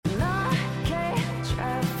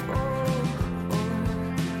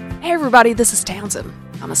Hey everybody, this is Townsend.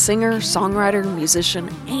 I'm a singer, songwriter, musician,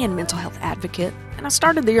 and mental health advocate, and I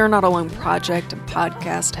started the You're Not Alone project and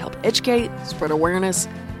podcast to help educate, spread awareness,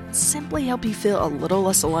 and simply help you feel a little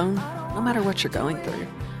less alone, no matter what you're going through.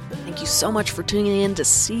 Thank you so much for tuning in to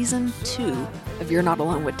Season 2 of You're Not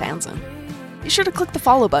Alone with Townsend. Be sure to click the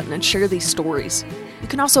follow button and share these stories. You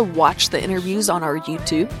can also watch the interviews on our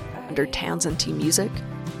YouTube under Townsend T Music.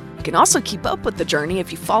 You can also keep up with the journey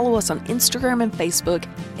if you follow us on Instagram and Facebook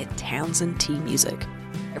at Townsend T Music.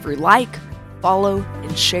 Every like, follow,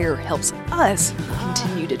 and share helps us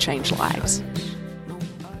continue to change lives.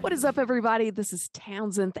 What is up, everybody? This is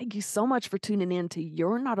Townsend. Thank you so much for tuning in to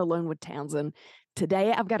You're Not Alone with Townsend.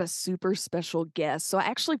 Today, I've got a super special guest. So I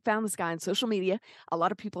actually found this guy on social media. A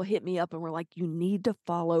lot of people hit me up and were like, you need to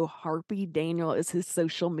follow Harpy Daniel is his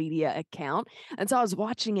social media account. And so I was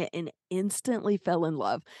watching it and instantly fell in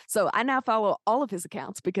love. So I now follow all of his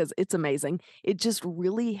accounts because it's amazing. It just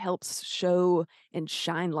really helps show and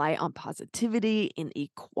shine light on positivity and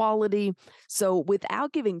equality. So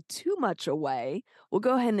without giving too much away, we'll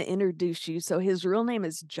go ahead and introduce you. So his real name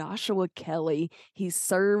is Joshua Kelly. He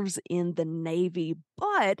serves in the Navy,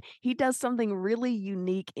 but he does something really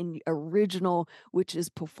unique and original, which is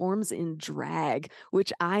performs in drag,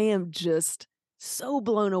 which I am just so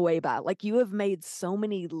blown away by. Like, you have made so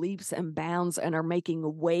many leaps and bounds and are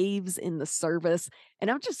making waves in the service. And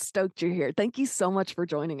I'm just stoked you're here. Thank you so much for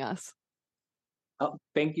joining us. Oh,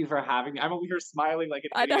 thank you for having me. I'm over here smiling like an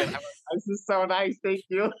I know. idiot. This is so nice. Thank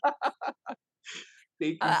you.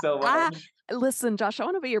 Thank you so I much. listen, Josh, I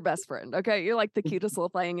want to be your best friend. Okay. You're like the cutest little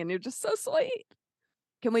thing and you're just so sweet.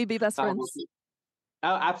 Can we be best Well, friends?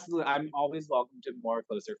 oh, absolutely. I'm always welcome to more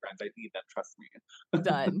closer friends. I need them. Trust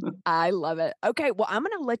Done. me. I love it. Okay, well, I'm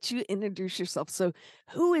going to let you introduce yourself. So,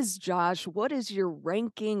 who is Josh? What is your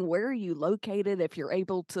ranking? Where are you located if you're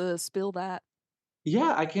able to spill that?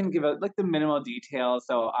 Yeah, I can give like the minimal details.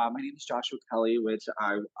 So, my name is Joshua Kelly, which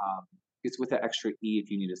it's with an extra E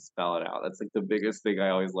if you need to spell it out. That's like the biggest thing I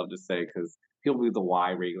always love to say because people do the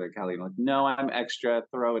Y regular Kelly. And like, no, I'm extra.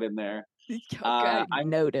 Throw it in there. Okay,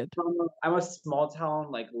 I'm noted. I'm a small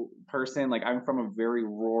town like person. Like I'm from a very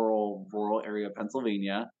rural area of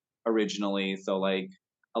Pennsylvania originally. So like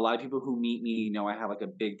a lot of people who meet me know I have like a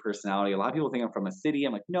big personality. A lot of people think I'm from a city.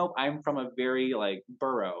 I'm like, nope, I'm from a very like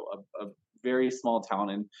borough, a very small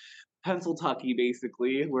town in Pennsylvania,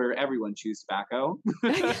 basically, where everyone chews tobacco.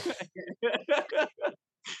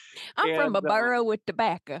 I'm from and a borough with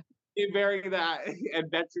tobacco. very that and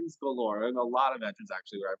veterans galore, and a lot of veterans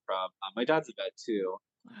actually where I'm from. My dad's a vet too.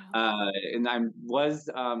 Wow. And I'm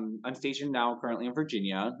stationed now currently in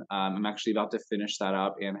Virginia. I'm actually about to finish that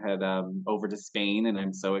up and head over to Spain, and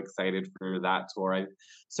I'm so excited for that tour. I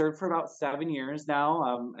served for about 7 years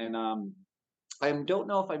now, and I don't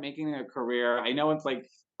know if I'm making a career. I know it's like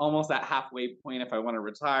almost that halfway point if I want to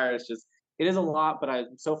retire. It's just it is a lot, but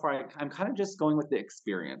I'm kind of just going with the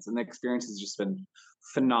experience, and the experience has just been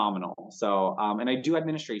phenomenal. So and I do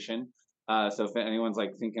administration. So if anyone's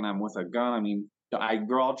like thinking I'm with a gun, I mean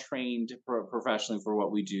we're all trained professionally for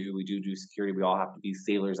what we do. We do security. We all have to be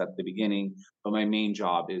sailors at the beginning, but my main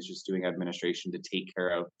job is just doing administration to take care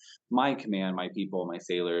of my command, my people, my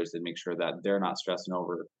sailors, and make sure that they're not stressing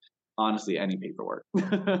over honestly any paperwork.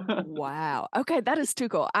 Wow. Okay, that is too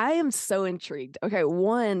cool. I am so intrigued. Okay,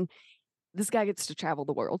 one, this guy gets to travel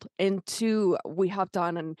the world. And two, we hopped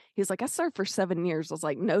on and he's like, I served for 7 years. I was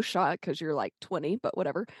like, no shot, because you're like 20, but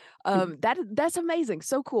whatever. That's amazing.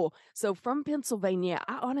 So cool. So from Pennsylvania,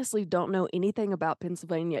 I honestly don't know anything about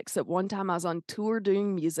Pennsylvania except one time I was on tour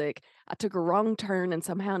doing music. I took a wrong turn and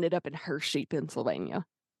somehow ended up in Hershey, Pennsylvania.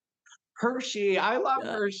 Hershey, I love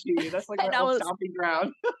Yeah. Hershey. That's like my And old stomping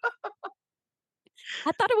ground.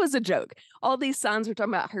 I thought it was a joke. All these signs were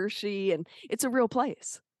talking about Hershey and it's a real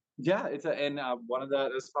place. Yeah, it's a and one of the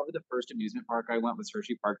it was probably the first amusement park I went was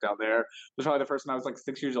Hershey Park down there. It was probably the first when I was like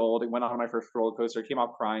 6 years old. And went on my first roller coaster. Came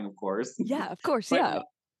out crying, of course. Yeah, of course. but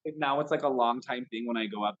Yeah. now it's like a long time thing when I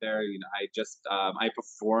go up there. I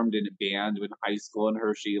performed in a band in high school in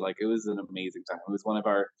Hershey. Like it was an amazing time. It was one of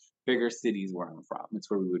our bigger cities where I'm from.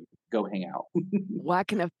 It's where we would go hang out. Well, I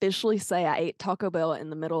can officially say I ate Taco Bell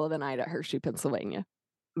in the middle of the night at Hershey, Pennsylvania.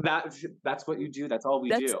 That's what you do. That's all we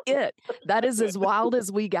That's do. it. That is as wild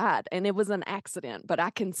as we got, and it was an accident, but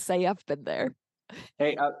I can say I've been there.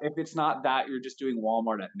 Hey, if it's not that, you're just doing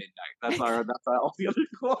Walmart at midnight. That's all the other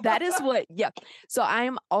cool. That is what yep. So I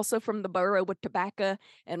am also from the borough with tobacco,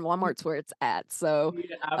 and Walmart's where it's at. So,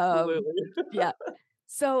 Yeah, um, absolutely. yeah.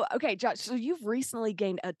 So, okay, Josh, so you've recently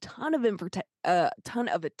gained a ton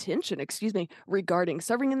of attention, excuse me, regarding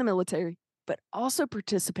serving in the military, but also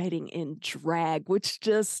participating in drag, which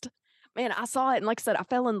just Man, I saw it, and like I said, I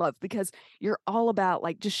fell in love because you're all about,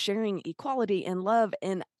 like, just sharing equality and love,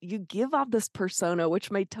 and you give off this persona,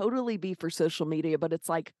 which may totally be for social media, but it's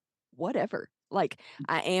like, whatever. Like,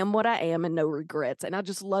 I am what I am and no regrets, and I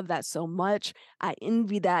just love that so much. I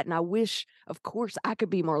envy that, and I wish, of course, I could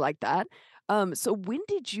be more like that. So when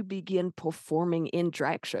did you begin performing in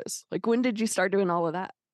drag shows? Like, when did you start doing all of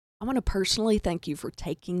that? I want to personally thank you for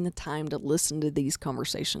taking the time to listen to these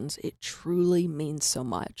conversations. It truly means so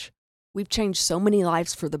much. We've changed so many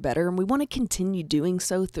lives for the better, and we want to continue doing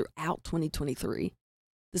so throughout 2023.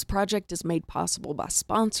 This project is made possible by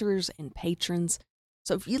sponsors and patrons.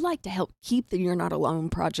 So if you'd like to help keep the You're Not Alone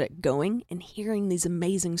project going and hearing these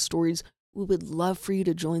amazing stories, we would love for you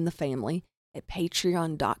to join the family at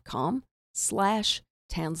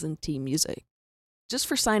patreon.com/Townsend T Music. Just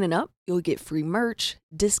for signing up, you'll get free merch,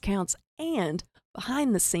 discounts, and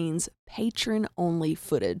behind the scenes patron only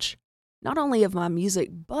footage. Not only of my music,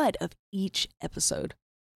 but of each episode.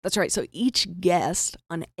 That's right, so each guest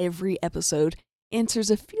on every episode answers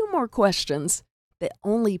a few more questions that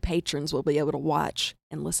only patrons will be able to watch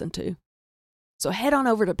and listen to. So head on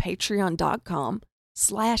over to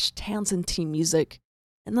patreon.com/Townsend T Music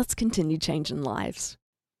and let's continue changing lives.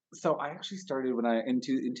 So I actually started when in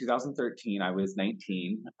 2013. I was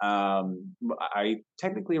 19. I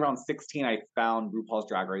technically around 16. I found RuPaul's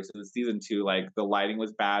Drag Race. It was season 2. Like the lighting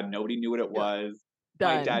was bad. Nobody knew what it Yep. was.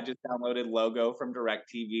 My Done. dad just downloaded Logo from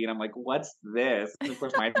DirecTV, and I'm like, "What's this?" And of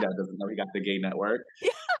course, my dad doesn't know he got the gay network.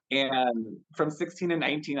 And from 16 to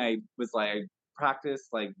 19, I was like practice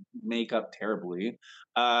like makeup terribly.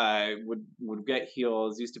 Would get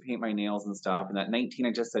heels, used to paint my nails and stuff. And at 19,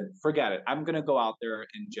 I just said, forget it. I'm gonna go out there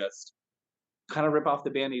and just kind of rip off the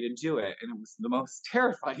band-aid and do it. And it was the most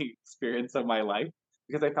terrifying experience of my life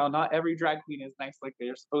because I found not every drag queen is nice like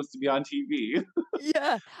they're supposed to be on TV.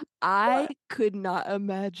 Yeah, I But could not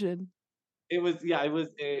imagine. it was, yeah,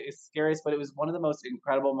 it's scariest, but it was one of the most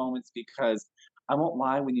incredible moments because I won't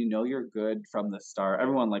lie, when you know you're good from the start,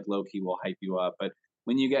 everyone like low key will hype you up, but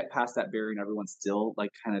when you get past that barrier and everyone still like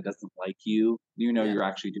kind of doesn't like you, you know Yeah. you're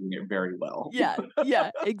actually doing it very well. Yeah,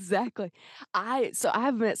 yeah, exactly.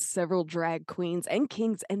 I've met several drag queens and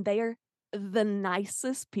kings, and they are the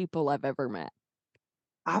nicest people I've ever met.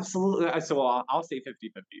 Absolutely. So I'll say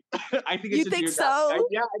 50-50. I think it's You a think geographic. so?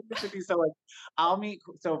 Yeah, I think it should be so. Like, I'll meet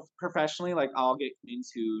so professionally, like I'll get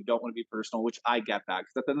queens who don't want to be personal, which I get that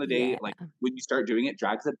because at the end of the day, Yeah, like when you start doing it,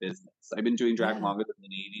 drag's a business. I've been doing drag yeah, longer than the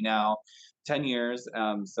Navy now, 10 years.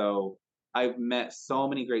 So I've met so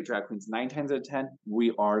many great drag queens. 9 times out of 10,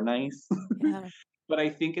 we are nice. yeah, But I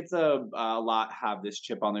think it's a lot have this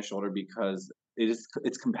chip on their shoulder because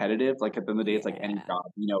it's competitive. Like at the end of the day, it's like any yeah, job.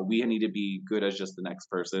 You know, we need to be good as just the next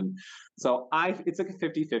person. So it's like a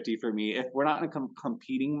 50-50 for me. If we're not in a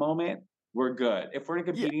competing moment, we're good. If we're in a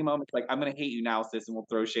yeah. competing moment, it's like I'm gonna hate you now, sis, and we'll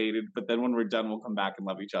throw shade. But then when we're done, we'll come back and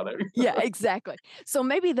love each other. Yeah, exactly. So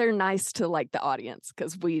maybe they're nice to, like, the audience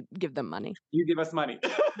because we give them money. You give us money.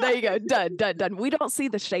 There you go. Done, done, done. We don't see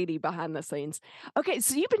the shady behind the scenes. Okay,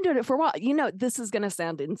 so you've been doing it for a while. This is gonna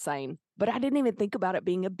sound insane, but I didn't even think about it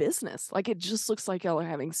being a business. Like, it just looks like y'all are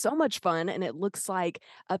having so much fun, and it looks like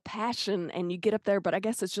a passion, and you get up there, but I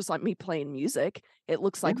guess it's just like me playing music. It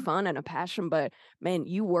looks Yeah. like fun and a passion, but man,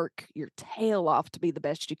 you work your tail off to be the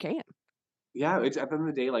best you can. Yeah, it's at the end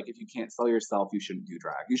of the day, like if you can't sell yourself, you shouldn't do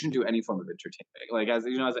drag. You shouldn't do any form of entertainment. Like as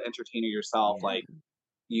you know, as an entertainer yourself, Yeah. like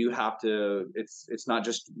you have to it's not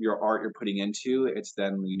just your art you're putting into, it's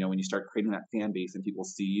then, when you start creating that fan base and people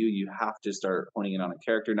see you, you have to start honing in on a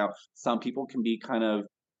character. Now, some people can be kind of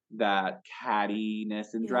that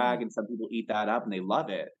cattiness in Yeah. drag, and some people eat that up and they love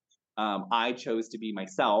it. I chose to be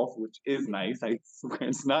myself, which is Yeah. nice. I swear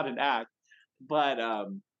it's not an act. But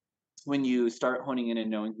when you start honing in and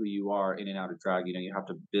knowing who you are in and out of drag, you have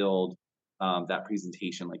to build that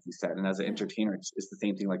presentation, like you said. And as an Yeah. entertainer, it's the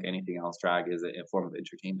same thing like anything else. Drag is a form of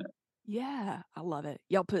entertainment. Yeah. I love it.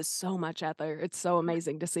 Y'all put so much out there. It's so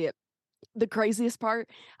amazing to see it. The craziest part,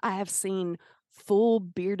 I have seen full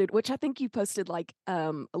bearded, which I think you posted like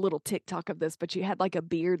a little TikTok of this, but you had like a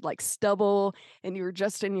beard, like stubble, and you were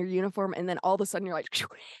just in your uniform, and then all of a sudden you're like, "Phew,"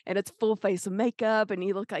 and it's full face of makeup, and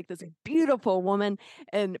you look like this beautiful woman,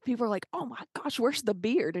 and people are like, "Oh my gosh, where's the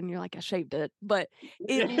beard?" And you're like, "I shaved it," but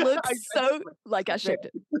it Yeah, looks I just so like I like shaved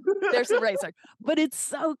it. There's a razor, but it's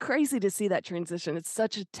so crazy to see that transition. It's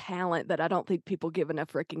such a talent that I don't think people give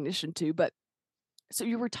enough recognition to, but so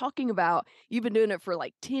you were talking about you've been doing it for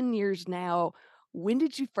like 10 years now. When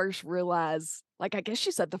did you first realize, like, I guess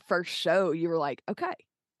you said the first show, you were like, okay,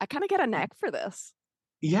 I kind of got a knack for this.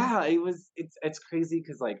 Yeah, it's crazy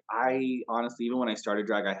because like I honestly, even when I started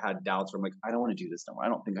drag, I had doubts where I'm like, I don't want to do this no more. I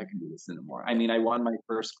don't think I can do this anymore. I Yeah. mean, I won my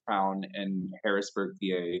first crown in Harrisburg,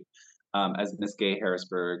 PA, as Miss Gay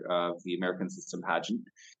Harrisburg of the American System pageant.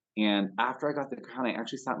 And after I got the crown, I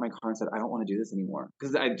actually sat in my car and said, I don't want to do this anymore.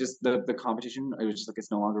 Because I just the competition, it was just like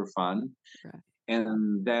it's no longer fun. Right.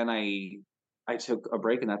 And then I took a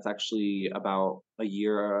break, and that's actually about a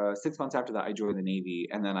year, 6 months after that, I joined the Navy,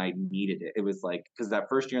 and then I needed it. It was like because that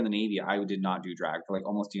first year in the Navy, I did not do drag for like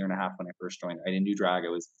almost a year and a half when I first joined. I didn't do drag. I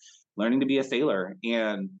was learning to be a sailor,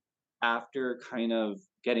 and after kind of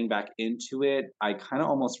getting back into it, I kind of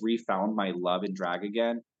almost refound my love in drag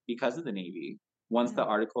again because of the Navy. Once the Yeah.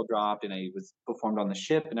 article dropped and I was performed on the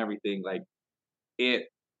ship and everything, like it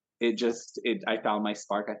it I found my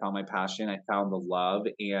spark, I found my passion, I found the love,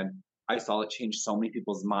 and I saw it change so many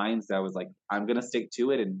people's minds that I was like, I'm gonna stick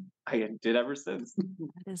to it, and I did ever since.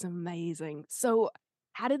 That is amazing. So,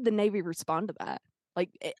 how did the Navy respond to that? Like,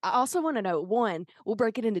 I also want to know one, we'll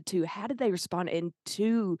break it into two. How did they respond? And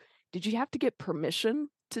two, did you have to get permission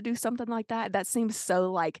to do something like that? That seems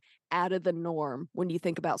so like out of the norm when you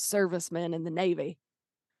think about servicemen in the Navy.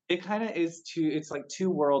 It kind of is two. It's like two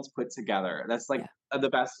worlds put together. That's like Yeah. the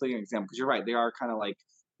best thing example because you're right. They are kind of like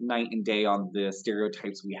night and day on the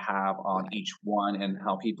stereotypes we have on Right. each one and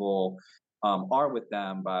how people are with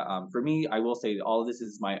them. But for me, I will say all of this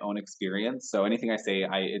is my own experience. So anything I say,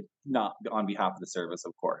 it's not on behalf of the service,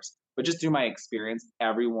 of course, but just through my experience,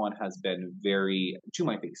 everyone has been very to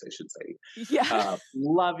my face, I should say, Yeah.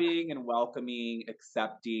 loving and welcoming,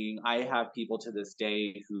 accepting. I have people to this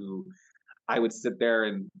day who I would sit there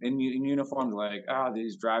and in uniform, like, oh,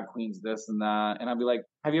 these drag queens, this and that. And I'd be like,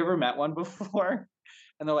 have you ever met one before?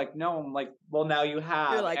 And they're like, no. I'm like, well, now you You're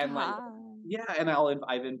have. like, And like, hi. yeah. And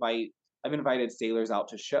I've invited sailors out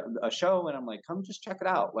to a show, and I'm like, come just check it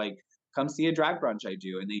out. Like, come see a drag brunch I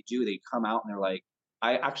do. And they come out and they're like,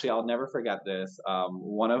 I'll never forget this.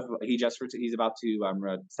 He's about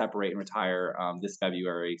to separate and retire this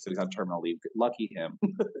February, so he's on terminal leave. Lucky him.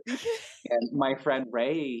 And my friend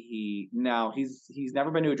Ray, he's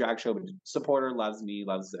never been to a drag show, but supporter, loves me,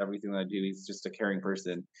 loves everything that I do. He's just a caring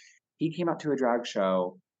person. He came out to a drag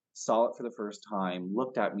show, saw it for the first time,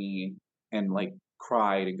 looked at me and like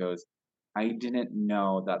cried and goes, I didn't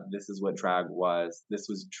know that this is what drag was. This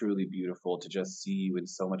was truly beautiful to just see you in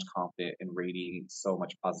so much confidence and radiating so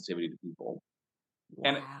much positivity to people.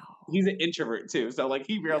 And Wow. he's an introvert too, so like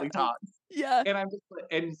he Yeah. barely talks. Yeah. And I'm just like,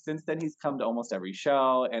 and since then he's come to almost every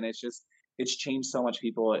show, and it's changed so much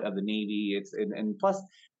people of the Navy. And plus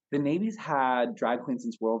the Navy's had drag queens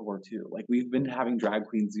since World War II. Like we've been having drag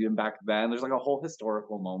queens even back then. There's like a whole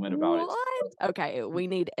historical moment about it. What? Okay, we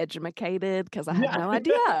need educated because I had Yeah, no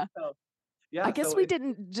idea. so, I yeah. guess So we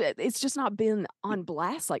didn't it's just not been on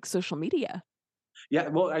blast like social media. yeah.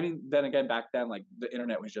 Well, I mean, then again, back then, like the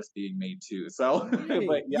internet was just being made too. So, Right.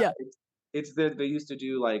 but yeah, Yeah. it's they used to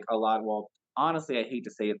do like a lot. Well, honestly, I hate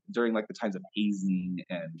to say it during like the times of hazing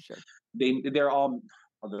and Sure. they're all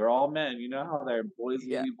men. You know how they're boys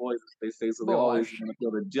will Yeah. be boys, they say. So they always Bosh. want to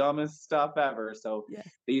feel the dumbest stuff ever. So Yeah.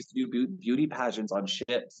 they used to do beauty pageants on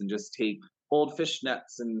ships and just take old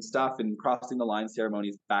fishnets and stuff and crossing the line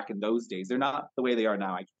ceremonies back in those days. They're not the way they are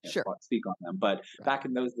now. I can't Sure. speak on them, but Right. back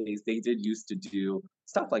in those days, they did used to do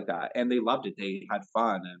stuff like that, and they loved it. They had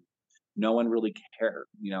fun, and no one really cared.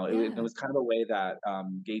 It Yeah. was kind of a way that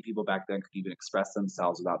gay people back then could even express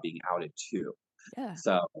themselves without being outed too. Yeah.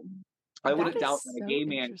 So I That wouldn't is doubt that a so gay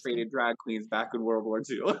man interesting. created drag queens back in World War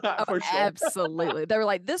II Oh, for sure. absolutely. They were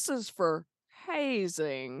like, "This is for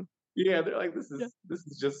hazing." Yeah, they're like, Yeah. this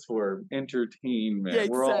is just for Yeah, entertainment.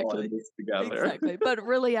 We're all in exactly. this together. Exactly. But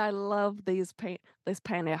really, I love these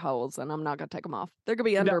pantyhose, and I'm not gonna take them off. They're gonna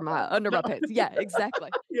be No, under my no, pants. Yeah, exactly.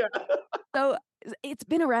 yeah. So it's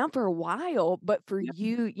been around for a while, but for Yeah.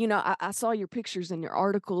 you, I saw your pictures and your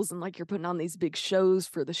articles and like you're putting on these big shows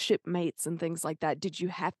for the shipmates and things like that. Did you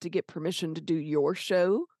have to get permission to do your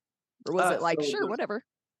show? Or was Uh, it like, so sure, the whatever?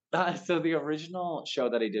 so the original show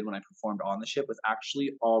that I did when I performed on the ship was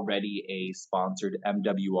actually already a sponsored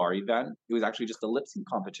MWR event. It was actually just a lip sync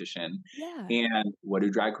competition. Yeah, And what do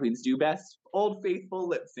drag queens do best? Old faithful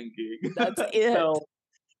lip syncing. that's it. So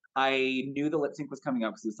I knew the lip sync was coming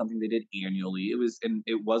up because it was something they did annually. It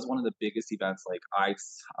was one of the biggest events. Like I've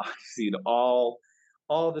seen all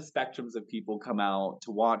the spectrums of people come out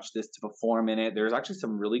to watch this, to perform in it. There's actually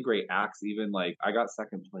some really great acts. Even like I got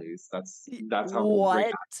second place. That's how great.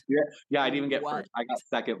 What? Yeah, yeah. I didn't even get What? first. I got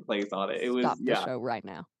second place on it. It was Stop the yeah, show right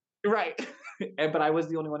now. right. But I was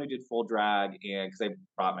the only one who did full drag, and because I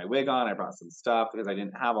brought my wig on, I brought some stuff because I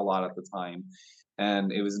didn't have a lot at the time,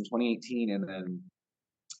 and it was in 2018, and then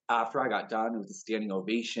after I got done, it was a standing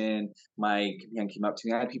ovation. My command came up to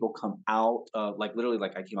me. I had people come out, like literally,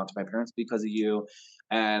 like I came out to my parents because of you.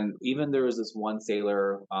 And even there was this one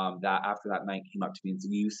sailor that after that night came up to me and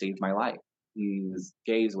said, "You saved my life." He was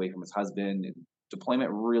days away from his husband, and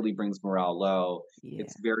deployment really brings morale low. Yeah.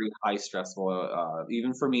 It's very high stressful.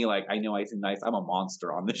 Even for me, like I know I seem nice. I'm a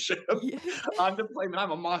monster on the ship. Yeah. On deployment,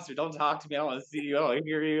 I'm a monster. Don't talk to me. I don't want to see you. I don't want to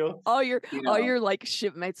hear you. All your You all know, your, like,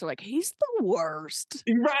 shipmates are like, "He's the worst."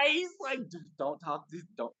 right? He's like, "Just don't talk.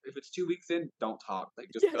 Don't. If it's 2 weeks in, don't talk. Like,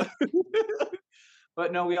 just go." Yeah.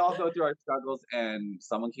 But no, we all go through our struggles, and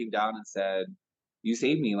someone came down and said, "You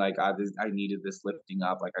saved me. Like, I needed this lifting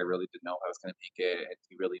up. Like, I really didn't know if I was going to make it, and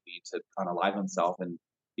he really needed to unalive himself." And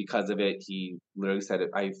because of it, he literally said,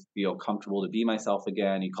 "I feel comfortable to be myself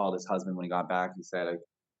again." He called his husband when he got back. He said,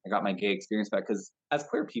 I got my gay experience back." Because as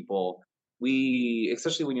queer people, we,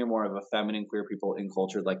 especially when you're more of a feminine queer people in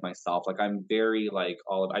culture like myself, like I'm very like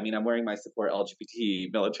all of. I mean, I'm wearing my support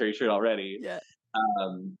LGBT military shirt already. Yeah.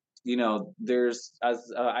 um, there's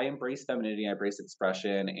as I embrace femininity, I embrace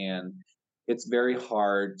expression, and it's very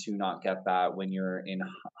hard to not get that when you're in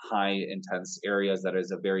high intense areas that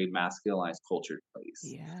is a very masculinized cultured place,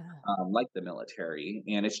 Yeah. like the military.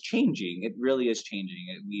 And it's changing. It really is changing.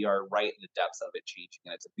 We are right in the depths of it changing,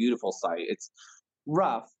 and it's a beautiful sight. It's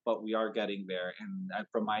rough, but we are getting there. And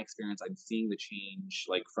from my experience, I'm seeing the change,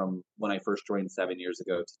 like from when I first joined 7 years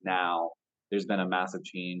ago to now. There's been a massive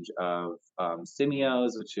change of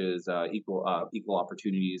simios, which is equal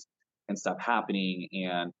opportunities and stuff happening.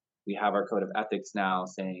 And we have our code of ethics now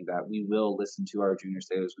saying that we will listen to our junior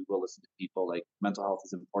sailors, we will listen to people. Like mental health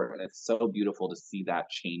is important. It's so beautiful to see that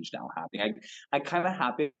change now happening. I kind of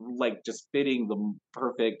happen like just fitting the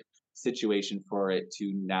perfect situation for it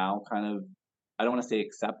to now kind of, I don't want to say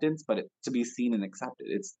acceptance, but to be seen and accepted.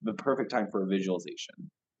 It's the perfect time for a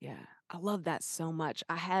visualization. Yeah. I love that so much.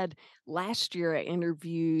 I had last year I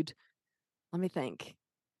interviewed, let me think.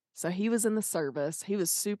 So he was in the service, he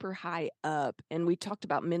was super high up, and we talked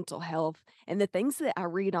about mental health, and the things that I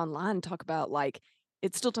read online talk about, like,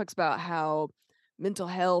 it still talks about how mental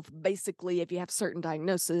health, basically, if you have certain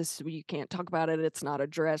diagnosis, you can't talk about it, it's not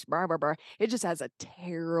addressed, blah, blah, blah. It just has a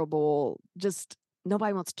terrible, just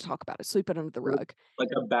nobody wants to talk about it, sweep it under the rug. Like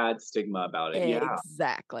a bad stigma about it. Yeah.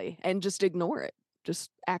 Exactly, and just ignore it.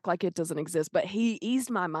 Just act like it doesn't exist, but he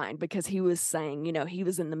eased my mind because he was saying, he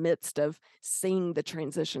was in the midst of seeing the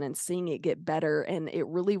transition and seeing it get better, and it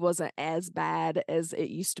really wasn't as bad as it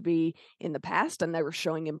used to be in the past, and they were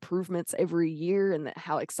showing improvements every year, and that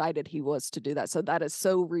how excited he was to do that. So that is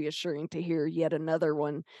so reassuring to hear yet another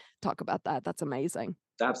one talk about that. That's amazing.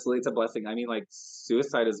 Absolutely, it's a blessing. I mean, like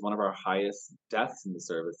suicide is one of our highest deaths in the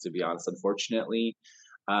service, to be honest. Unfortunately,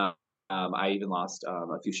 um, I even lost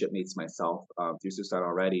a few shipmates myself through suicide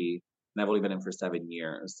already, and I've only been in for 7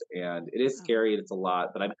 years. And it is Wow. scary. It's a lot,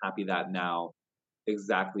 but I'm happy that now,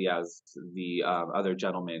 exactly as the other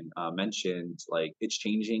gentleman mentioned, like it's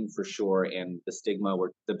changing for sure. And the stigma,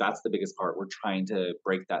 that's the biggest part. We're trying to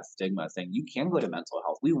break that stigma, saying you can go to mental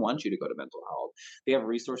health. We want you to go to mental health. They have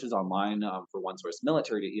resources online for One Source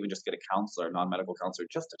Military to even just get a counselor, a non-medical counselor,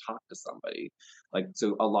 just to talk to somebody. Like,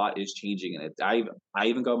 so a lot is changing, and I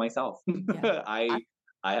even go myself. Yeah. I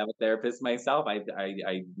I have a therapist myself.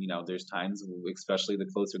 There's times, especially the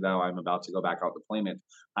closer now I'm about to go back out deployment,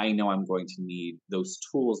 I know I'm going to need those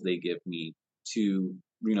tools they give me to,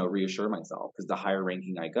 reassure myself. Because the higher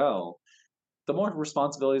ranking I go, the more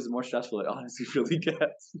responsibilities, the more stressful it honestly really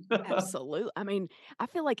gets. Absolutely. I mean, I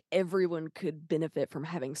feel like everyone could benefit from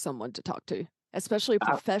having someone to talk to, especially a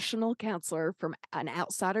professional counselor from an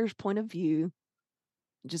outsider's point of view.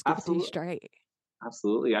 Just give it to you Absolutely. straight.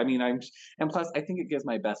 Absolutely. I mean, and plus, I think it gives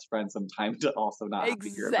my best friend some time to also not have to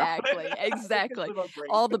hear about it. Exactly, It gives exactly. them a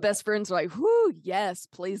break. All the best friends are like, "Whoo, yes,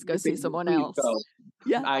 please go see someone Please else." go.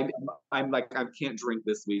 Yeah, I, I'm like, I can't drink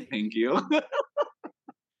this week. Thank you.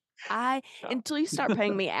 I Yeah. until you start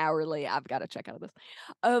paying me hourly, I've gotta check out of this.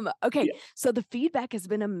 Okay, Yeah. so the feedback has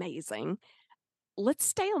been amazing. Let's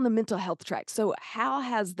stay on the mental health track. So how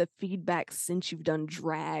has the feedback since you've done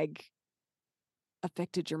drag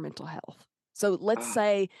affected your mental health? So Ah, let's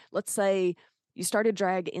say you started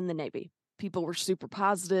drag in the Navy. People were super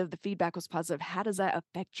positive, the feedback was positive. How does that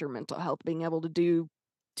affect your mental health being able to do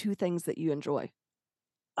two things that you enjoy?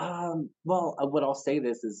 well, what I'll say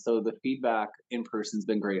this is, so the feedback in person's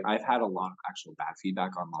been great. I've had a lot of actual bad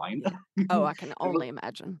feedback online. Yeah. Oh, I can I've only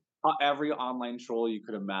imagine. every online troll you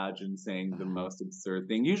could imagine saying the Uh, most absurd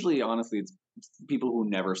thing. Usually, honestly, it's people who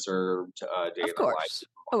never served a day of in their life, course.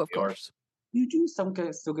 Oh, of or course. you do some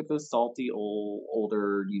guys still get those salty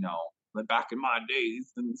older, like back in my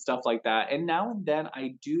days and stuff like that. And now and then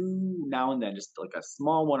I do now and then just like a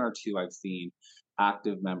small one or two I've seen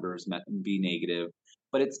active members be negative,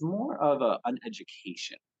 but it's more of a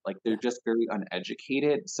uneducation. Like they're Yeah. just very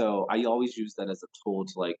uneducated. So I always use that as a tool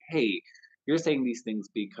to like, hey, you're saying these things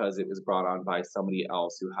because it was brought on by somebody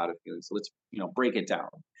else who had a feeling. So let's, break it down.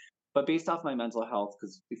 But based off my mental health,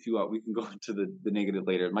 because if you want, we can go into the negative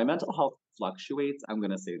later. My mental health fluctuates. I'm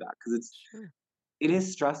gonna say that because Sure. it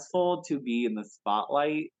is stressful to be in the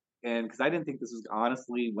spotlight, and because I didn't think this was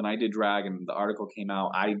honestly when I did drag and the article came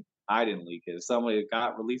out, I didn't leak it. Somebody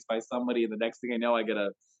got released by somebody, and the next thing I know, I get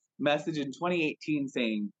a message in 2018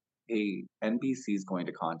 saying, "Hey, NBC is going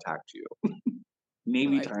to contact you."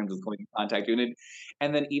 Navy Right. Times is going to contact you,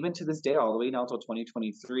 and then even to this day, all the way now till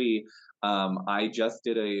 2023, I just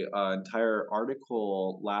did a entire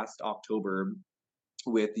article last October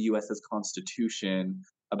with the USS Constitution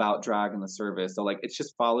about drag in the service. So like it's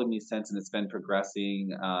just followed me since, and it's been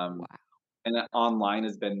progressing. Wow. And that online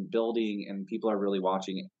has been building, and people are really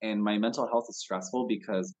watching. And my mental health is stressful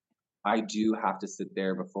because I do have to sit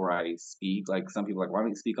there before I speak. Like some people are like, why don't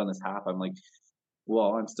you speak on this half? I'm like,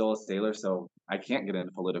 well, I'm still a sailor, so I can't get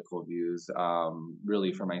into political views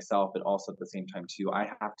really for myself, but also at the same time too, I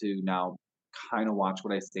have to now kind of watch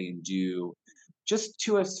what I say and do just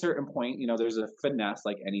to a certain point. There's a finesse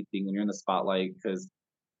like anything when you're in the spotlight because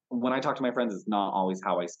when I talk to my friends, it's not always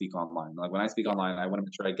how I speak online. Like when I speak Yeah. online, I want to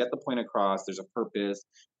make sure I get the point across. There's a purpose,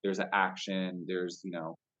 there's an action, there's,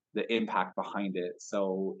 the impact behind it.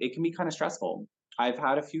 So it can be kind of stressful. I've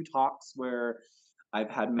had a few talks where I've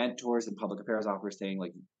had mentors and public affairs officers saying,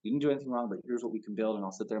 like, you didn't do anything wrong, but here's what we can build. And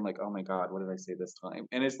I'll sit there and I'm like, oh my God, what did I say this time?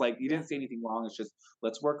 And it's like, you Yeah. didn't say anything wrong. It's just,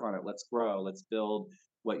 let's work on it. Let's grow. Let's build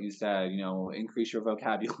what you said, increase your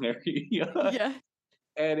vocabulary. Yeah.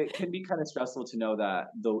 And it can be kind of stressful to know that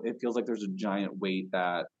though it feels like there's a giant weight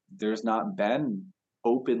that there's not been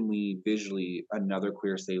openly visually another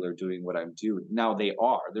queer sailor doing what I'm doing. Now they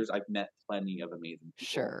are. I've met plenty of amazing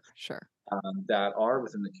people Sure. Sure. that are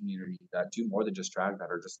within the community that do more than just drag, that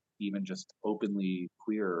are just even just openly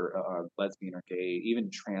queer, lesbian or gay, even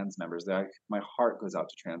trans members. That my heart goes out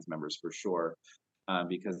to trans members for sure,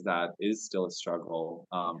 because that is still a struggle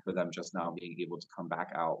for them just now being able to come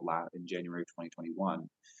back out in January 2021.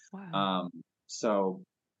 Wow. Um, so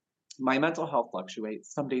my mental health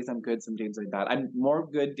fluctuates. Some days I'm good, some days I'm bad. I'm more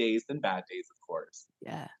good days than bad days, of course.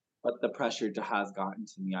 Yeah. But the pressure has gotten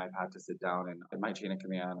to me. I've had to sit down and in my chain of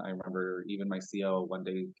command. I remember even my CO one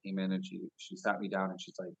day came in and she sat me down and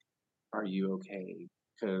she's like, "Are you okay?"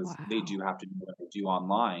 Because they do Wow. have to do what I do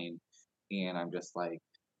online, and I'm just like,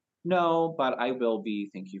 "No, but I will be.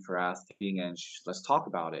 Thank you for asking, and let's talk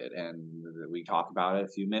about it." And we talk about it a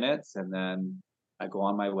few minutes, and then I go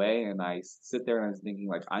on my way, and I sit there and I'm thinking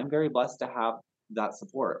like, I'm very blessed to have that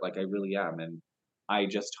support. Like I really am, and I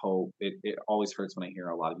just hope it always hurts when I hear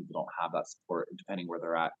a lot of people don't have that support, depending where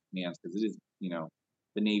they're at, man, because it is,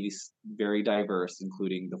 the Navy's very diverse,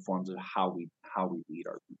 including the forms of how we lead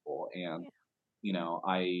our people, and Yeah.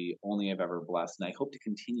 I only have ever blessed, and I hope to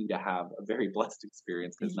continue to have a very blessed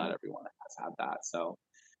experience because not Yeah. everyone has had that. So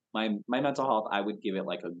my mental health, I would give it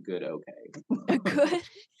like a good okay, A good a good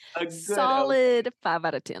okay. solid 5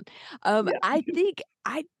 out of 10. Yeah, I think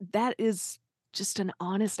I that is just an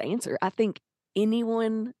honest answer. I think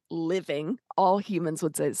anyone living, all humans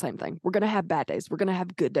would say the same thing. We're gonna have bad days. We're gonna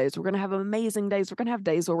have good days. We're gonna have amazing days. We're gonna have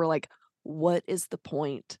days where we're like, what is the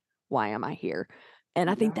point? Why am I here? And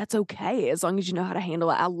I think yeah, that's okay as long as you know how to handle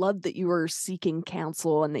it. I love that you were seeking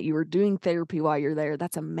counsel and that you were doing therapy while you're there.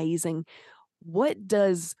 That's amazing. What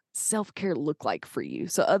does self-care look like for you?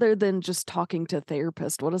 So other than just talking to a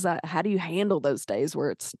therapist, how do you handle those days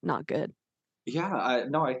where it's not good? yeah.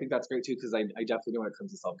 No, I think that's great too because I definitely know when it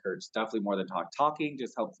comes to self care, it's definitely more than talking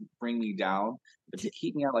just helps bring me down, but to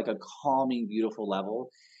keep me at like a calming, beautiful level.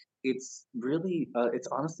 It's really, it's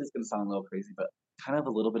honestly, it's gonna sound a little crazy, but kind of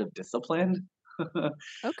a little bit of discipline.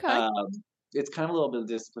 Okay. Um, it's kind of a little bit of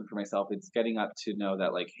discipline for myself. It's getting up to know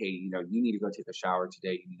that, like, hey, you need to go take a shower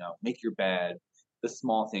today. Make your bed. The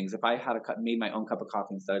small things. If I had made my own cup of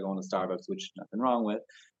coffee instead of going to Starbucks, which nothing wrong with,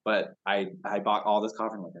 but I bought all this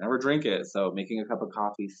coffee. I'm like, I never drink it. So making a cup of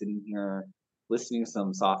coffee, sitting here, listening to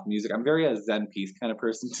some soft music. I'm very a Zen peace kind of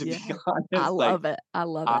person, to be Yeah. I honest. Like love it. I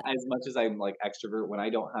love it. as much as I'm like extrovert, when I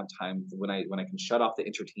don't have time, when I can shut off the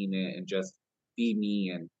entertainment and just be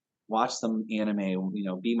me and watch some anime,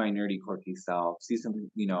 be my nerdy quirky self, see some,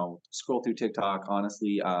 scroll through TikTok.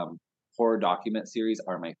 Honestly, horror document series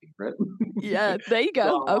are my favorite. Yeah, there you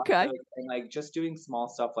go. So, Okay. and like just doing small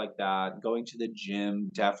stuff like that, going to the gym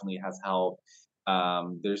definitely has helped.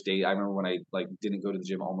 There's days I remember when I like didn't go to the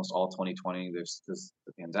gym almost all 2020. There's this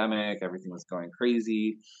the pandemic, everything was going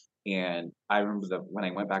crazy. And I remember that when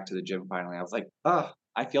I went back to the gym finally, I was like, oh,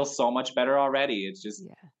 I feel so much better already. It's just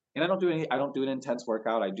Yeah. and I don't do an intense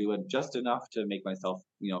workout. I do it just enough to make myself,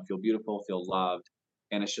 feel beautiful, feel loved.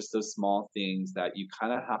 And it's just those small things that you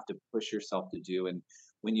kind of have to push yourself to do. And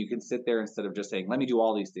when you can sit there instead of just saying, let me do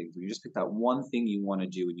all these things, when you just pick that one thing you want to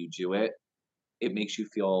do and you do it, it makes you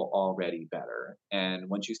feel already better. And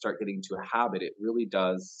once you start getting to a habit, it really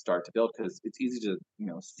does start to build because it's easy to,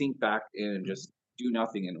 sink back in and just do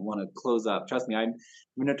nothing and want to close up. Trust me, I'm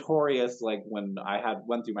notorious. Like when I had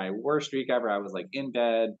went through my worst streak ever, I was like in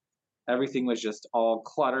bed. Everything was just all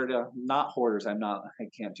cluttered. Not hoarders. I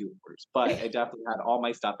can't do hoarders, but I definitely had all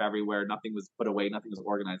my stuff everywhere. Nothing was put away. Nothing was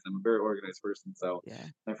organized. I'm a very organized person. So Yeah.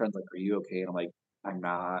 my friend's like, "Are you okay?" And I'm like, "I'm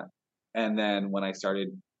not." And then when I started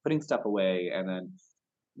putting stuff away and then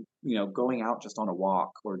going out just on a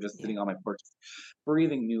walk or just Yeah. sitting on my porch,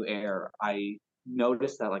 breathing new air, I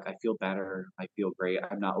noticed that like I feel better, I feel great.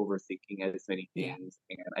 I'm not overthinking as many Yeah. things.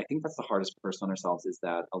 And I think that's the hardest part on ourselves is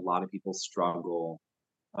that a lot of people struggle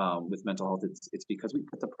with mental health. It's because we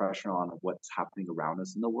put the pressure on of what's happening around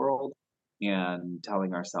us in the world and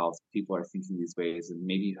telling ourselves people are thinking these ways and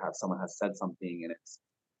maybe you have someone has said something and it's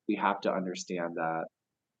we have to understand that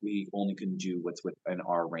we only can do what's within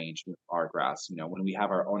our range, with our grasp. When we have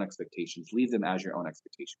our own expectations, leave them as your own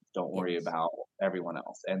expectations. Don't worry Yes. about everyone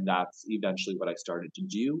else. And that's eventually what I started to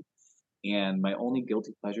do. And my only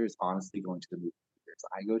guilty pleasure is honestly going to the movie theaters.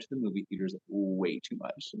 I go to the movie theaters way too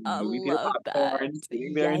much. I Movie theater love that. popcorn,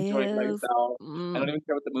 sitting there enjoying Yes. myself. I don't Mm. even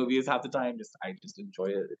care what the movie is half the time. I just enjoy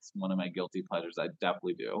it. It's one of my guilty pleasures. I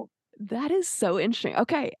definitely do. That is so interesting.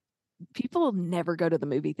 Okay. People never go to the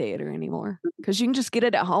movie theater anymore because you can just get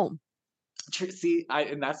it at home. See,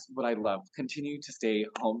 and that's what I love. Continue to stay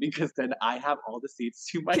home because then I have all the seats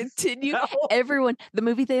to Continue. myself. Everyone, the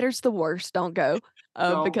movie theater's the worst. Don't go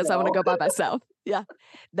Don't because I want to go. go by myself. Yeah.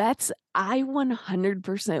 I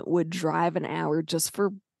 100% would drive an hour just for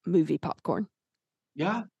movie popcorn.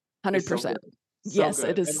 Yeah, it's so good, 100%. so Yes, good.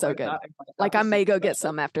 it is And so good. if I have Like to I sit may go get special,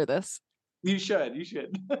 some after this. you should, you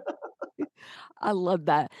should. I love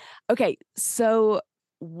that. Okay, so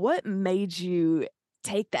what made you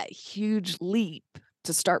take that huge leap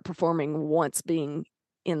to start performing once being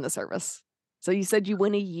in the service? So you said you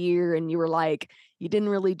went a year and you were like, you didn't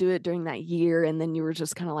really do it during that year. And then you were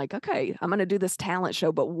just kind of like, okay, I'm going to do this talent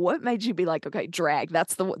show. But what made you be like, okay, drag,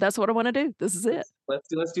 that's what I want to do. This is it.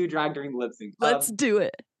 Let's do drag during the lip sync. Let's do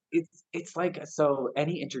it. It's like so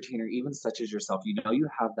any entertainer, even such as yourself, you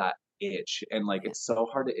have that itch, and like Yeah. it's so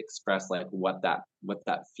hard to express like what that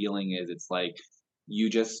feeling is. It's like you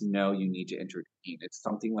just know you need to entertain. It's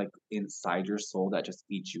something like inside your soul that just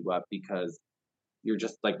eats you up because you're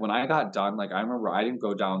just like when I got done, like I remember I didn't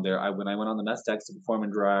go down there. When I went on the Mess Decks to perform in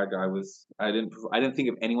drag, I didn't think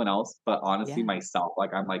of anyone else, but honestly Yeah. myself.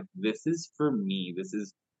 Like I'm like, this is for me. This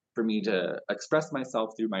is for me to express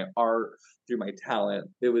myself through my art, through my talent.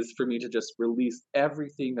 It was for me to just release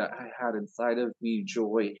everything that I had inside of me,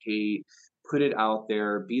 joy, hate, put it out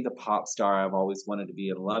there, be the pop star I've always wanted to be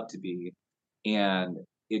and love to be. And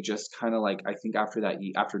it just kind of like I think after that,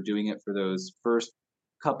 after doing it for those first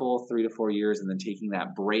couple 3 to 4 years and then taking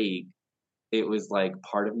that break, it was like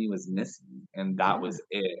part of me was missing, and that Yeah. was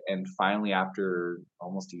it. And finally, after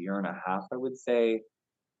almost a year and a half, I would say,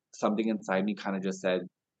 something inside me kind of just said,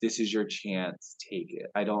 "This is your chance. Take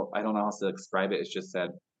it." I don't know how else to describe it. It's just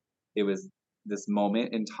said it was this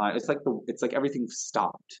moment in time. It's like everything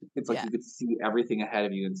stopped. It's like Yeah. you could see everything ahead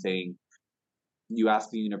of you and saying, you ask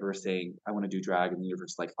the universe saying, "I want to do drag," and the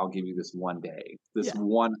universe is like, "I'll give you this one day, this Yeah.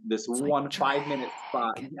 one, this It's like one 5 minute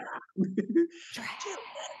spot." drag, Yeah.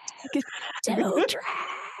 drag, do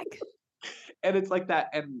drag. And it's like that,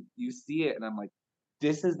 and you see it, and I'm like,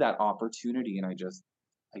 this is that opportunity, and I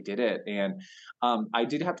did it, and I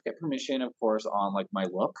did have to get permission, of course, on like my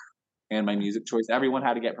look and my Yeah. music choice. Everyone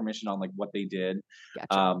had to get permission on like what they did,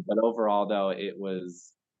 Gotcha. but overall, though,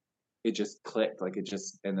 it just clicked, like, it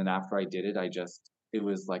just and then after I did it, it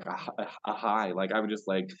was like a high, like, I would just,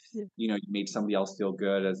 like, Yeah. you made somebody else feel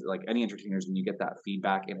good as like, any entertainers, when you get that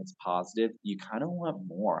feedback and it's positive, you kinda want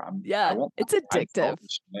more. I Yeah. won't It's lie, I'm addictive.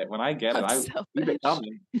 selfish, when I get it, I'm I keep it selfish.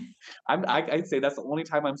 coming. I'd say that's the only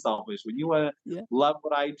time I'm selfish. When you wanna Yeah. love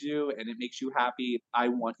what I do and it makes you happy, I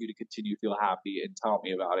want you to continue to feel happy and tell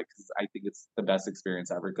me about it because I think it's the best experience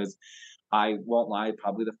ever. Because I won't lie,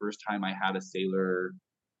 probably the first time I had a sailor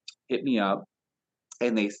hit me up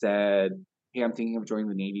and they said, hey, I'm thinking of joining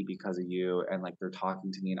the Navy because of you. And like they're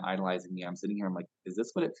talking to me and idolizing me. I'm sitting here, I'm like, is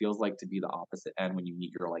this what it feels like to be the opposite end when you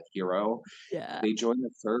meet your like hero? Yeah. They joined the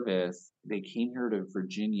service. They came here to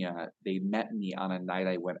Virginia. They met me on a night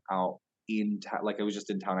I went out in town. Like I was just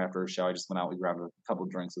in town after a show. I just went out. We grabbed a couple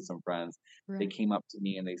of drinks with some friends. They Right. came up to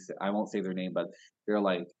me and they said, I won't say their name, but they're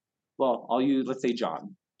like, well, all you, let's say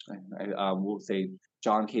John. We'll say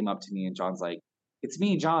John came up to me and John's like, it's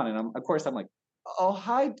me, John. And of course, I'm like, oh,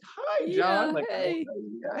 hi, John. Yeah. Like, Hey.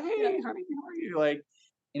 yeah, Yeah. hey, honey, how are you? Like,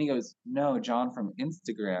 and he goes, no, John from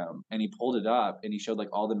Instagram. And he pulled it up and he showed like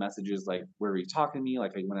all the messages, like where he's talking to me,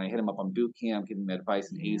 like when I hit him up on boot camp, giving him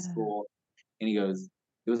advice in A Yeah. school. And he goes,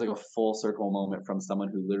 it was like a full circle moment from someone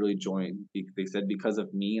who literally joined. They said because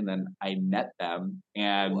of me, and then I met them,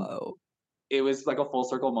 and Whoa. it was like a full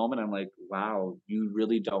circle moment. I'm like, wow, you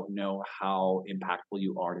really don't know how impactful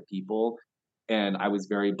you are to people. And I was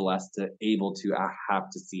very blessed to able to have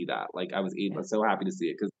to see that. Like I was Yeah. able, so happy to see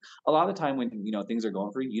it because a lot of the time when things are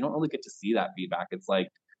going for you, you don't really get to see that feedback. It's like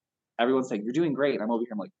everyone's saying you're doing great, and I'm over here.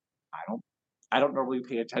 I'm like, I don't, I don't normally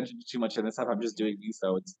pay attention to too much in this stuff. I'm just doing me,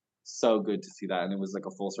 so it's so good to see that. And it was like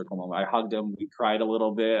a full circle moment. I hugged him. We cried a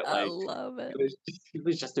little bit. I Like love it. it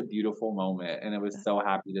was just a beautiful moment, and it was so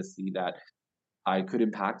happy to see that I could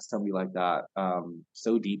impact somebody like that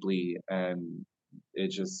so deeply, and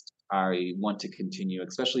it just I want to continue.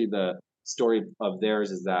 Especially the story of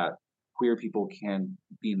theirs is that queer people can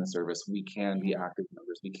be in the service. We can be Yeah. active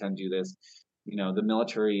members. We can do this. The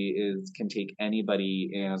military is can take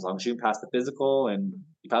anybody, and as long as you pass the physical and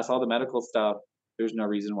you pass all the medical stuff, there's no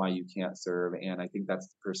reason why you can't serve. And I think that's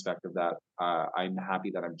the perspective that I'm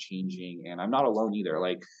happy that I'm changing, and I'm not alone either.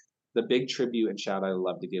 Like the big tribute and shout I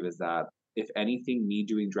love to give is that if anything, me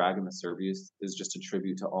doing drag in the service is just a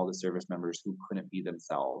tribute to all the service members who couldn't be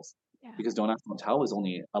themselves. Yeah. Because Don't Ask, Don't Tell was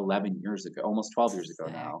only 11 years ago, almost 12 years ago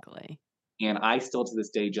now. Exactly. And I still to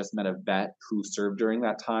this day just met a vet who served during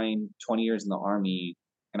that time, 20 years in the Army.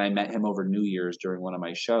 And I met him over New Year's during one of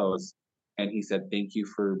my shows. And he said, thank you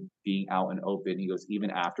for being out and open. He goes, even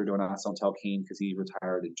after Don't Ask, Don't Tell came, because he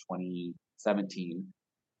retired in 2017,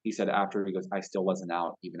 he said after, he goes, I still wasn't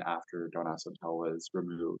out even after Don't Ask, Don't Tell was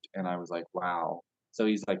removed. And I was like, wow. So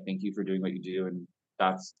he's like, thank you for doing what you do. And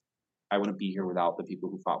I wouldn't be here without the people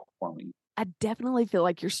who fought for me. I definitely feel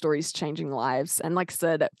like your story's changing lives. And like I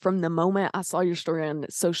said, from the moment I saw your story on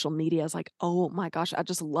social media, I was like, oh my gosh, I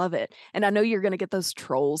just love it. And I know you're going to get those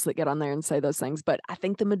trolls that get on there and say those things, but I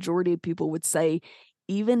think the majority of people would say,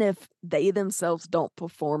 even if they themselves don't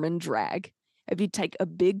perform in drag, if you take a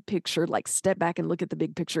big picture, like step back and look at the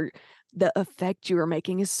big picture, the effect you are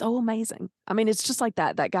making is so amazing. I mean, it's just like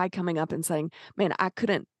that guy coming up and saying, man, I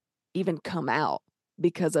couldn't even come out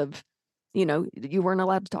because of, you weren't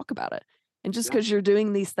allowed to talk about it. And just Yeah. because you're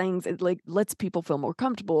doing these things, it like lets people feel more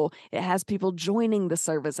comfortable. It has people joining the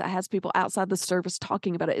service. It has people outside the service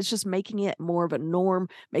talking about it. It's just making it more of a norm,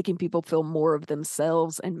 making people feel more of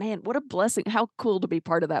themselves. And man, what a blessing. How cool to be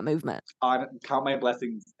part of that movement. Count my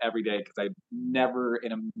blessings every day because I never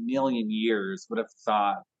in a million years would have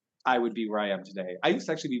thought I would be where I am today. I used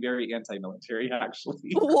to actually be very anti-military, actually.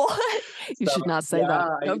 What? You So should not say that.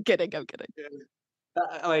 yeah, No, I'm kidding. I'm kidding.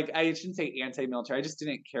 like I shouldn't say anti-military. I just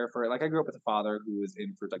didn't care for it. Like I grew up with a father who was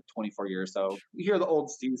in for like 24 years, so you hear the old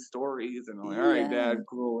Steve stories, and I'm like, all right, Yeah. Dad,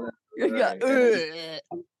 cool, all Yeah. right.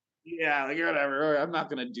 And yeah, like whatever. I'm not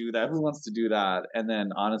gonna do that. Who wants to do that? And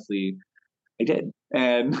then honestly, I did,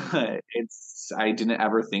 and I didn't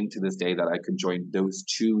ever think to this day that I could join those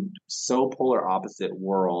two so polar opposite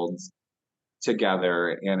worlds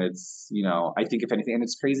together. And I think if anything, and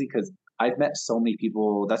it's crazy because I've met so many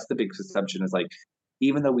people. That's the big assumption is like,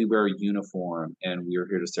 even though we wear a uniform and we are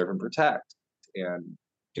here to serve and protect and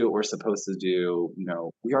do what we're supposed to do,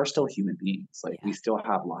 we are still human beings. Like we Yeah. still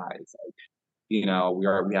have lives. Like,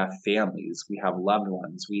 we have families, we have loved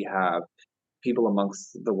ones, we have people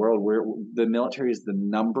amongst the world where the military is the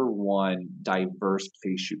number one diverse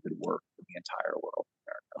place you could work in the entire world.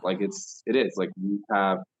 Like Wow. it is like we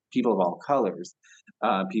have people of all colors,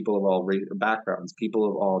 people of all backgrounds, people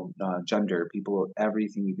of all gender, people of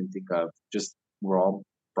everything you can think of. Just we're all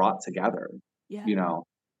brought together, Yeah. you know,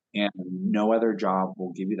 and no other job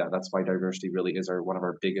will give you that. That's why diversity really is one of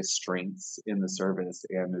our biggest strengths in the service,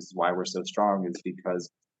 and this is why we're so strong. Is because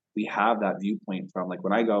we have that viewpoint from like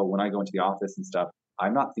when I go into the office and stuff.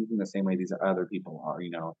 I'm not thinking the same way these other people are.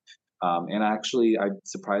 And actually, I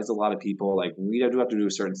surprised a lot of people. Like we do have to do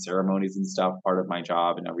certain ceremonies and stuff, part of my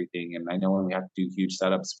job and everything. And I know when we have to do huge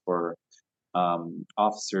setups for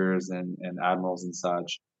officers and admirals and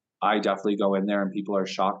such, I definitely go in there and people are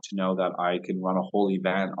shocked to know that I can run a whole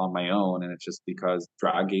event on my own, and it's just because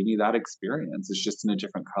drag gave me that experience. It's just in a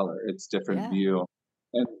different color. It's different Yeah. view.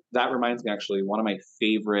 And that reminds me actually one of my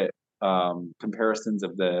favorite comparisons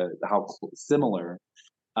of the how similar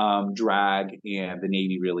drag and the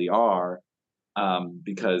Navy really are,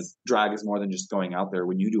 because drag is more than just going out there.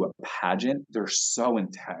 When you do a pageant, they're so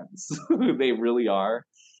intense. They really are.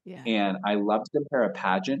 Yeah. And I love to compare a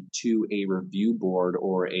pageant to a review board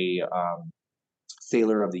or a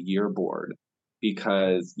Sailor of the Year board,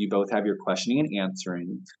 because you both have your questioning and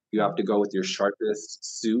answering. You have Mhm. to go with your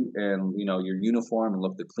sharpest suit and your uniform and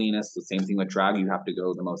look the cleanest. The same thing with drag. You have to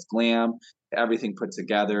go the most glam, everything put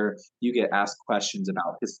together. You get asked questions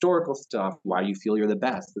about historical stuff, why you feel you're the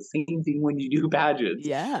best. The same thing when you do pageants.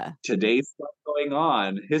 Yeah. Today's stuff going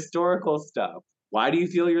on, historical stuff. Why do you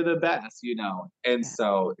feel you're the best? And Yeah.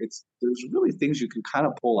 so there's really things you can kind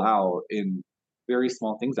of pull out in very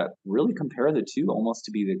small things that really compare the two almost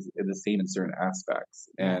to be the same in certain aspects.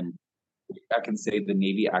 Yeah. And I can say the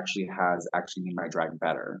Navy has actually made my drag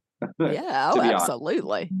better, Yeah. to Oh, be honest.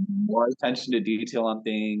 absolutely. More attention to detail on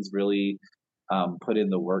things, really put in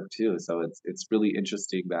the work too. So it's really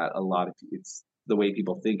interesting that a lot of it's the way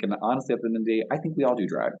people think. And honestly, at the end of the day, I think we all do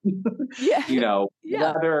drag. Yeah.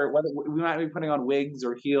 Yeah. Whether we might be putting on wigs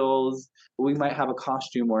or heels, we might have a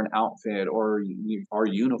costume or an outfit, or our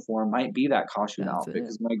uniform might be that costume That's outfit. it.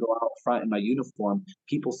 Because when I go out front in my uniform,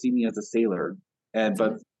 people see me as a sailor, and That's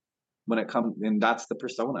but it. when it comes and that's the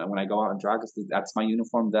persona. When I go out and drag, that's my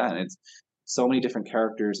uniform. Then it's so many different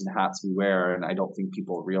characters and hats we wear, and I don't think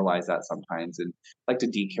people realize that sometimes, and like to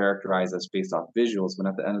decharacterize us based off visuals. When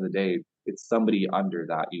at the end of the day, it's somebody under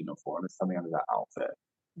that uniform, it's somebody under that outfit.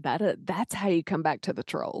 That's how you come back to the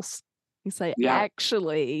trolls. You say, Yeah,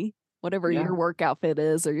 "Actually, whatever yeah. your work outfit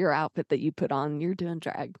is or your outfit that you put on, you're doing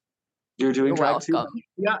drag. You're doing You're drag too. welcome."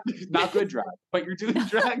 Yeah, not good drag, but you're doing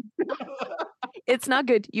drag. It's not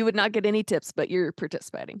good. You would not get any tips, but you're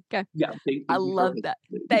participating. Okay. Yeah, I thank you for love that.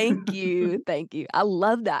 Thank participating. you. Thank you. I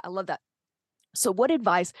love that. I love that. So, what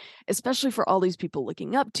advice, especially for all these people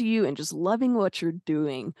looking up to you and just loving what you're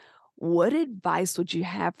doing, what advice would you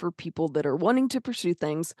have for people that are wanting to pursue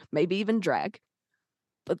things, maybe even drag,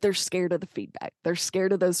 but they're scared of the feedback? They're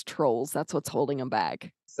scared of those trolls. That's what's holding them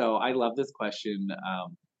back. So I love this question,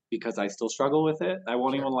 because I still struggle with it. I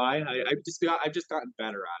won't even Sure. lie. I've just gotten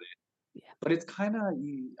better at it. Yeah. But it's kind of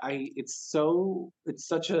it's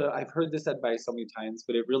such a I've heard this advice so many times,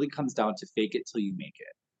 but it really comes down to fake it till you make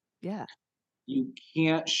it. Yeah. You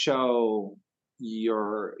can't show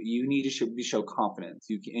you need to show confidence.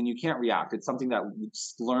 You can't react. It's something that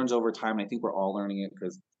learns over time. I think we're all learning it,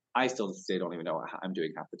 because I still to this day don't even know what I'm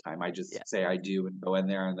doing half the time. I Yeah. just say I do and go in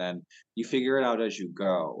there, and then you figure it out as you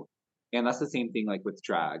go. And that's the same thing like with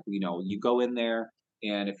drag. You go in there,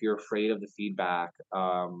 and if you're afraid of the feedback,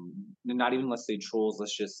 not even let's say trolls,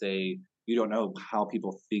 let's just say you don't know how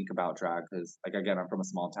people think about drag, because like again, I'm from a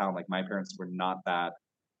small town. Like my parents were not that.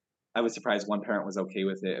 I was surprised one parent was okay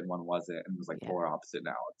with it and one wasn't, and it was like Yeah. polar opposite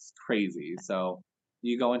now. It's crazy. So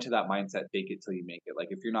you go into that mindset, fake it till you make it. Like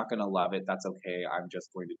if you're not gonna love it, that's okay. I'm just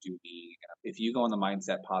going to do me. If you go in the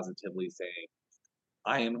mindset positively saying,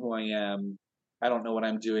 I am who I am, I don't know what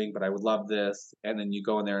I'm doing, but I would love this. And then you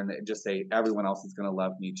go in there and just say, everyone else is gonna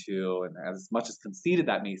love me too. And as much as conceited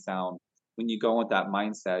that may sound, when you go with that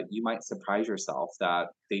mindset, you might surprise yourself that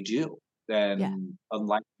they do. Yeah. Then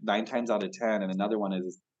like 9 times out of 10, and another one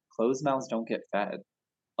is closed mouths don't get fed.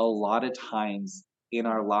 A lot of times in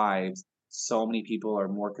our lives, so many people are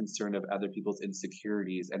more concerned of other people's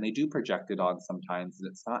insecurities, and they do project it on sometimes, and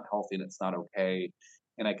it's not healthy and it's not okay.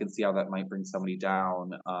 And I can see how that might bring somebody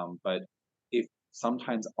down. But if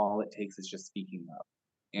sometimes all it takes is just speaking up.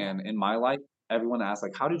 Yeah. And in my life, everyone asks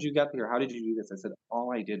like, "How did you get here? How did you do this?" I said,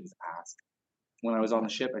 "All I did was ask." When I was on Yeah.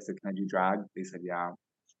 the ship, I said, "Can I do drag?" They said, "Yeah."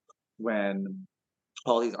 When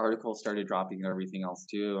all these articles started dropping and everything else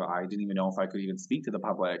too, I didn't even know if I could even speak to the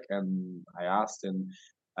public. And I asked, and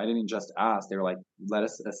I didn't just ask. They were like, "Let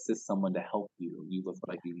us assist someone to help you. You look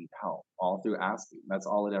like you need help." All through asking. That's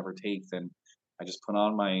all it ever takes. And I just put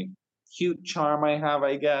on my cute charm I have,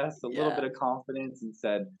 I guess, a little Yeah. bit of confidence, and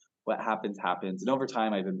said, "What happens, happens." And over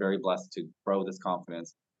time, I've been very blessed to grow this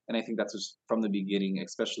confidence. And I think that's just from the beginning,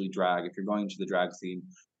 especially drag. If you're going into the drag scene,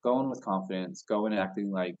 go in with confidence, go in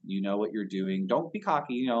acting like you know what you're doing. Don't be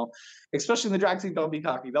cocky, especially in the drag scene, don't be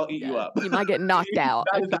cocky. They'll eat you Yeah. up. You might get knocked out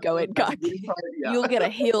That is if you go in at the beginning cocky. part, You'll yeah. get a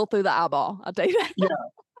heel through the eyeball. I'll tell you that. Yeah,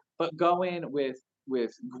 but go in with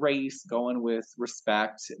grace, go in with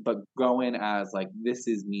respect, but go in as like, this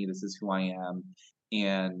is me, this is who I am.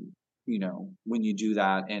 And when you do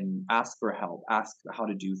that, and ask for help, ask how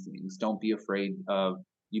to do things. Don't be afraid of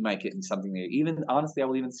you might get something negative. Even honestly, I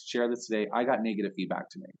will even share this today. I got negative feedback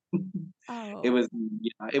today. It Oh, was,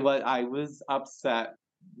 yeah, it was, I was upset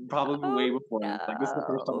probably way oh before. Like, this is the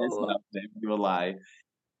first time I no. slept, I'm not gonna lie.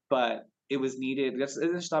 But it was needed.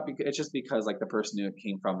 It's not because it's just because like the person who it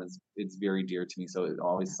came from is it's very dear to me. So it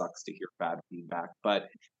always sucks to hear bad feedback. But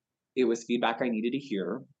it was feedback I needed to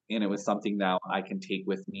hear, and it was something that I can take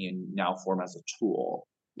with me and now form as a tool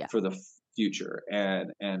Yeah, for the future.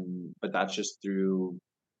 And but that's just through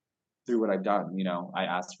what I've done. I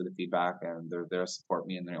asked for the feedback, and they're there to support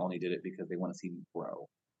me, and they only did it because they want to see me grow.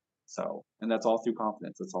 So, and that's all through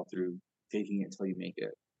confidence. That's all through taking it till you make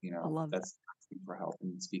it. I love that. That's asking for help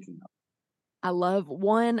and speaking up. I love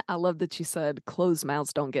that you said closed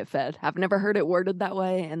mouths don't get fed. I've never heard it worded that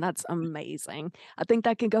way, and that's amazing. I think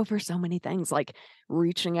that can go for so many things, like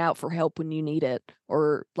reaching out for help when you need it,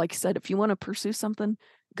 or like you said, if you want to pursue something,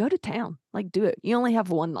 go to town, like do it. You only have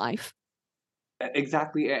one life.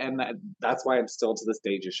 Exactly, and that's why I'm still to this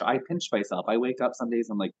day just I pinch myself. I wake up some days,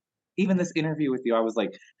 I'm like, even this interview with you, I was like,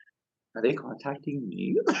 are they contacting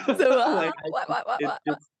me? So, Like, it's what?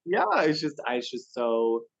 just, yeah, it's just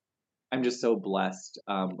so, I'm just so blessed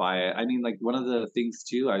by it. I mean, like, one of the things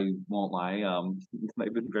too, I won't lie,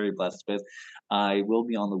 I've been very blessed with. I will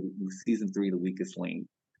be on the season 3, The Weakest Link,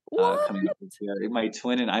 What? coming up this year. My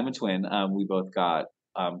twin and I'm a twin. We both got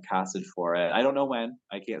casted for it. I don't know when.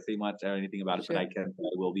 I can't say much or anything about it, but Sure. I can say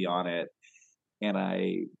I will be on it. And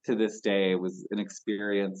to this day, it was an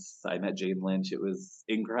experience. I met Jane Lynch. It was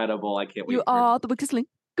incredible. I can't You wait for. are the weakest link.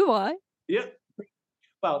 Goodbye. Yeah.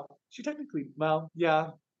 Well, she technically. Well, yeah,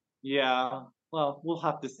 yeah. Well, we'll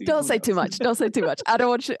have to see. Don't Who say too knows? much. Don't say too much. I don't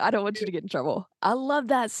want you to get in trouble. I love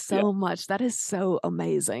that Yeah. so much. That is so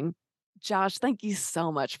amazing. Josh, thank you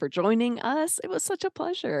so much for joining us. It was such a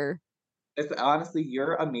pleasure. It's honestly,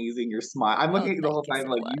 you're amazing. You're smart. I'm Oh, looking at you the thank whole you time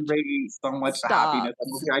so like you much. radiate so much Stop. happiness.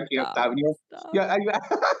 I'm okay. I can't Stop. stop. Stop. Yeah,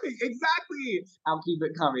 exactly. I'll keep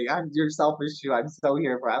it coming. You're selfish too. I'm so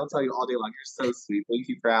here for. I'll tell you all day long. You're so sweet. Thank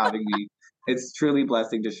you for having me. It's truly a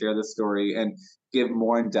blessing to share this story and give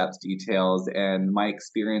more in-depth details. And my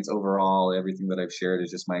experience overall, everything that I've shared is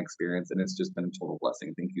just my experience, and it's just been a total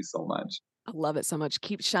blessing. Thank you so much. I love it so much.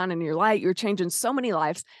 Keep shining your light. You're changing so many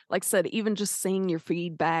lives. Like I said, even just seeing your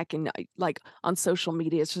feedback and like on social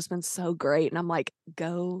media, it's just been so great. And I'm like,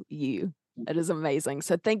 go you. It is amazing.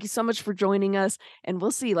 So thank you so much for joining us. And we'll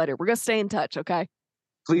see you later. We're going to stay in touch. Okay.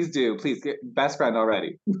 Please do. Please get best friend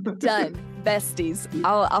already. Done. Besties.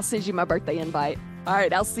 I'll send you my birthday invite. All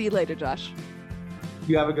right. I'll see you later, Josh.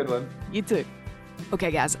 You have a good one. You too.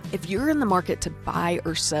 Okay, guys, if you're in the market to buy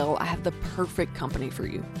or sell, I have the perfect company for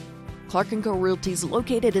you. Clark & Co. Realty is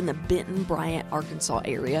located in the Benton, Bryant, Arkansas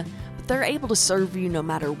area, but they're able to serve you no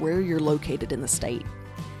matter where you're located in the state.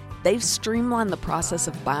 They've streamlined the process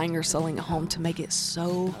of buying or selling a home to make it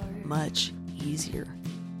so much easier.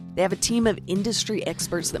 They have a team of industry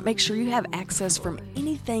experts that make sure you have access from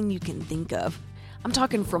anything you can think of. I'm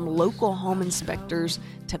talking from local home inspectors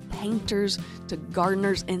to painters to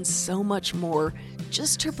gardeners and so much more,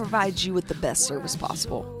 just to provide you with the best service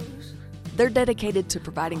possible. They're dedicated to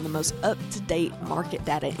providing the most up-to-date market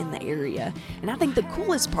data in the area. And I think the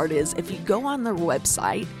coolest part is if you go on their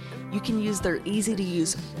website, you can use their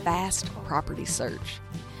easy-to-use fast property search.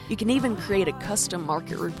 You can even create a custom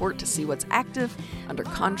market report to see what's active, under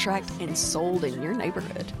contract, and sold in your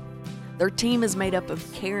neighborhood. Their team is made up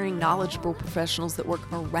of caring, knowledgeable professionals that work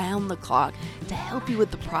around the clock to help you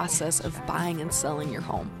with the process of buying and selling your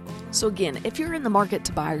home. So again, if you're in the market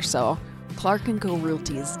to buy or sell, Clark & Co.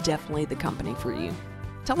 Realty is definitely the company for you.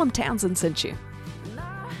 Tell them Townsend sent you.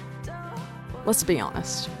 Let's be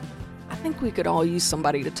honest. I think we could all use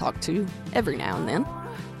somebody to talk to every now and then.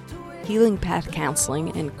 Healing Path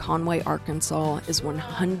Counseling in Conway, Arkansas is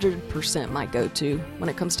 100% my go-to when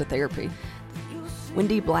it comes to therapy.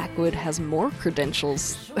 Wendy Blackwood has more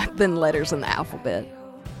credentials than letters in the alphabet.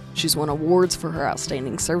 She's won awards for her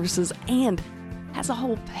outstanding services and has a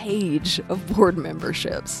whole page of board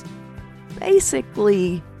memberships.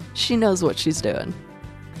 Basically, she knows what she's doing.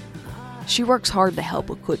 She works hard to help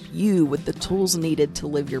equip you with the tools needed to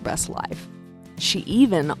live your best life. She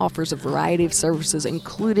even offers a variety of services,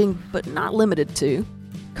 including, but not limited to,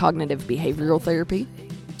 cognitive behavioral therapy,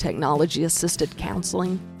 technology-assisted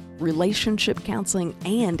counseling, relationship counseling,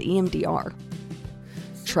 and EMDR.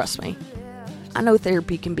 Trust me, I know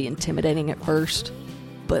therapy can be intimidating at first,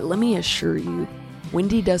 but let me assure you,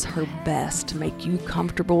 Wendy does her best to make you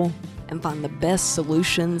comfortable and find the best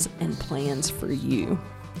solutions and plans for you.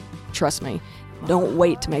 Trust me, don't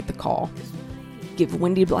wait to make the call. Give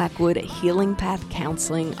Wendy Blackwood at Healing Path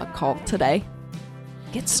Counseling a call today.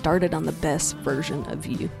 Get started on the best version of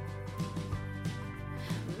you.